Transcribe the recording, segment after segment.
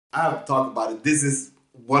I have to talk about it. This is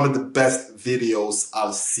one of the best videos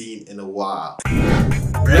I've seen in a while.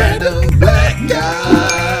 Random Black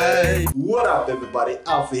Guy. What up, everybody?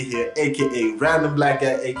 Alfie here, aka Random Black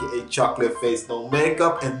Guy, aka Chocolate Face, no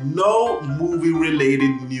makeup, and no movie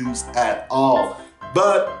related news at all.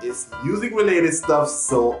 But it's music related stuff,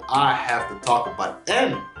 so I have to talk about it.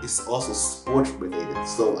 And it's also sports related,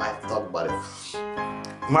 so I have to talk about it.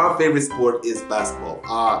 My favorite sport is basketball.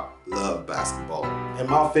 I love basketball. And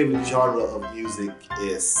my favorite genre of music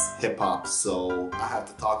is hip hop, so I have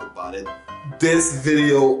to talk about it. This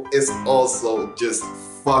video is also just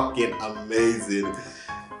fucking amazing.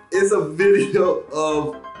 It's a video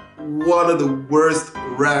of one of the worst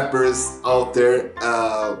rappers out there,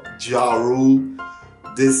 Ja Rule,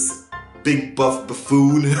 this big buff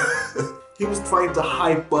buffoon. He was trying to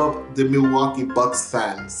hype up the Milwaukee Bucks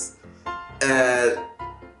fans. And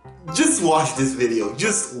just watch this video.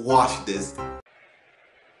 Just watch this.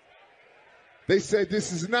 They said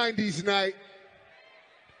this is 90s night,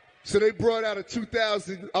 so they brought out a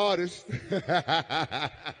 2000 artist.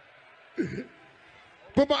 But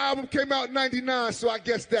my album came out in 99, so I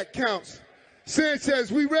guess that counts.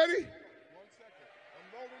 Sanchez, we ready? 1 second. I'm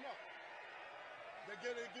loading up. They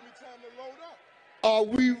give me time to load up. Are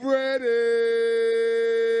we ready?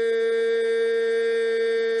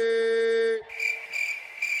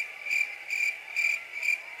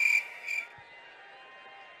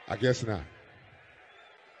 I guess not.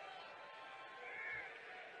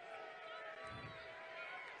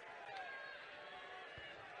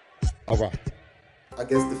 All right. I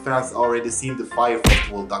guess the fans already seen the Fyre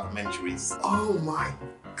Festival documentaries. Oh my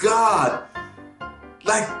God.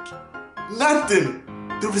 Like, nothing.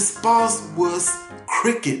 The response was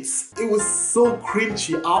crickets. It was so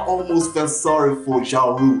cringy, I almost felt sorry for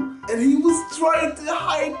Ja Rule. And he was trying to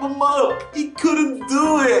hype him up. He couldn't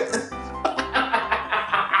do it.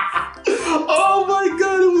 Oh my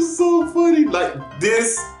God, it was so funny. Like,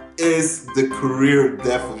 this is the career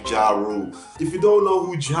death of Ja Rule. If you don't know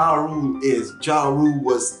who Ja Rule is, Ja Rule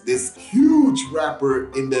was this huge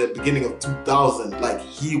rapper in the beginning of 2000. Like,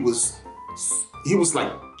 he was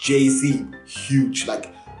like Jay-Z, huge.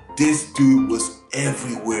 Like, this dude was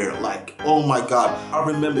everywhere. Like, oh my God. I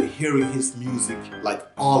remember hearing his music like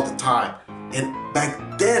all the time. And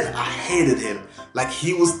back then I hated him. Like,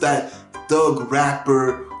 he was that thug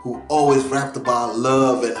rapper who always rapped about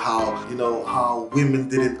love and how, you know, how women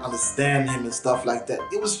didn't understand him and stuff like that.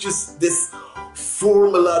 It was just this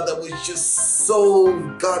formula that was just so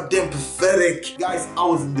goddamn pathetic. Guys, I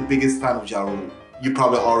wasn't the biggest fan of Ja Rule. You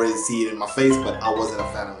probably already see it in my face, but I wasn't a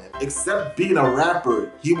fan of him. Except being a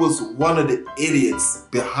rapper, he was one of the idiots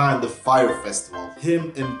behind the Fyre Festival.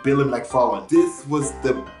 Him and Billy McFarland. This was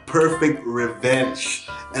the perfect revenge.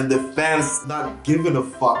 And the fans not giving a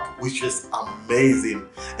fuck, which is amazing.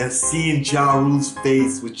 And seeing Ja Rule's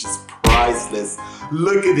face, which is priceless.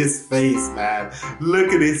 Look at his face, man.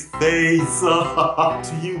 Look at his face.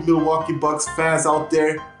 To you Milwaukee Bucks fans out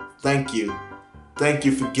there, thank you. Thank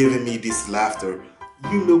you for giving me this laughter.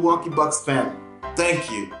 You Milwaukee Bucks fan, thank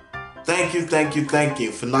you. Thank you, thank you, thank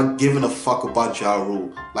you for not giving a fuck about Ja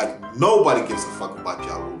Rule. Like, nobody gives a fuck about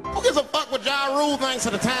Ja Rule. Who gives a fuck what Ja Rule thinks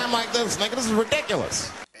at a time like this, nigga? This is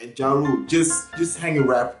ridiculous. And Ja Rule, just hang your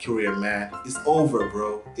rap career, man. It's over,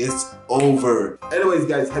 bro. It's over. Anyways,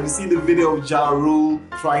 guys, have you seen the video of Ja Rule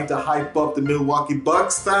trying to hype up the Milwaukee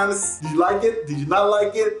Bucks fans? Did you like it? Did you not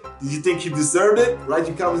like it? Did you think he deserved it? Write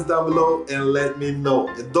your comments down below and let me know.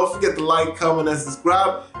 And don't forget to like, comment, and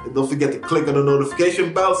subscribe. And don't forget to click on the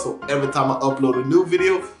notification bell so every time I upload a new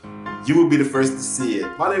video, you will be the first to see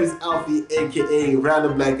it. My name is Alfie, aka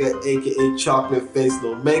Random Black Guy, aka Chocolate Face,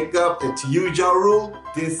 no makeup. And to you, Ja Rule,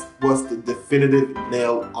 this was the definitive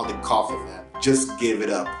nail on the coffin, man. Just give it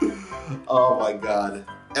up. Oh my God.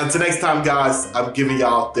 Until next time, guys, I'm giving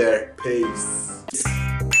y'all out there. Peace.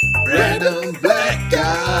 Random Black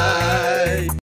Guy.